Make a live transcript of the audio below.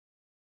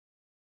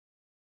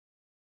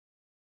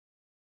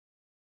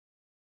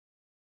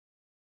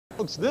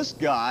This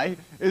guy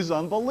is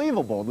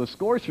unbelievable. The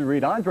score should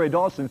read Andre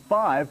Dawson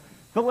 5,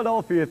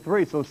 Philadelphia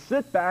 3. So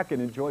sit back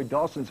and enjoy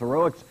Dawson's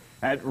heroics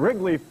at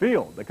Wrigley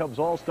Field. The Cubs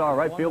all-star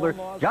right fielder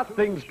got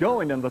things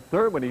going in the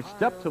third when he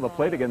stepped to the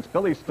plate against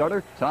Phillies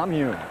starter Tom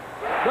Hune.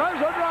 There's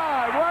a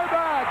drive way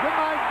back. It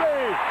might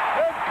be.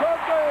 It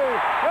could be.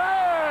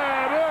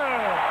 There it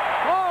is.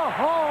 A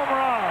home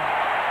run.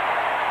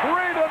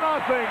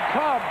 3-0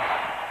 Cubs.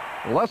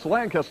 Les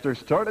Lancaster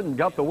started and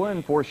got the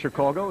win for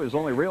Chicago. His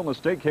only real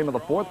mistake came in the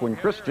fourth when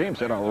Chris James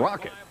hit a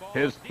rocket.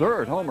 His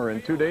third homer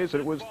in 2 days,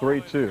 and it was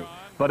 3-2.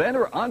 But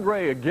enter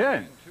Andre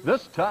again.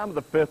 This time of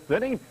the fifth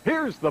inning.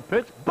 Here's the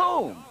pitch.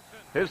 Boom!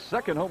 His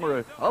second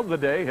homer of the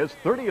day, his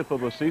 30th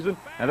of the season,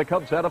 and the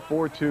Cubs had a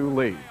 4-2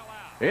 lead.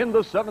 In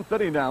the seventh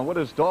inning now, what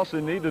does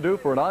Dawson need to do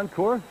for an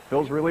encore?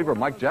 Phil's reliever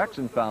Mike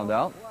Jackson found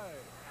out.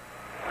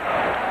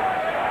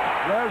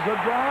 There's a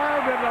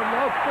drive in the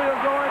left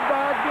field going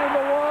back in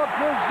the wall.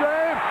 Chris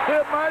James.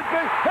 It might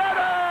be. Hit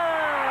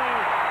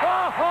it!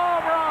 A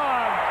home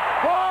run!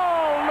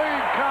 Holy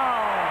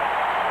cow!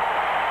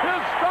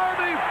 His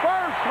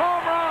 31st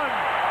home run!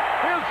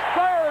 His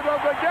third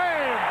of the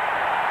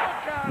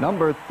game!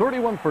 Number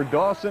 31 for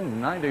Dawson,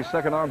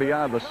 92nd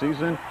RBI of the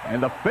season,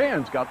 and the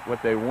fans got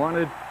what they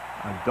wanted.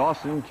 A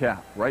Dawson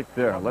cap right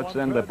there. Let's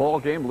end the ball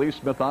game. Lee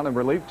Smith on in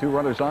relief. 2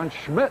 runners on.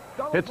 Schmidt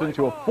hits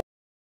into a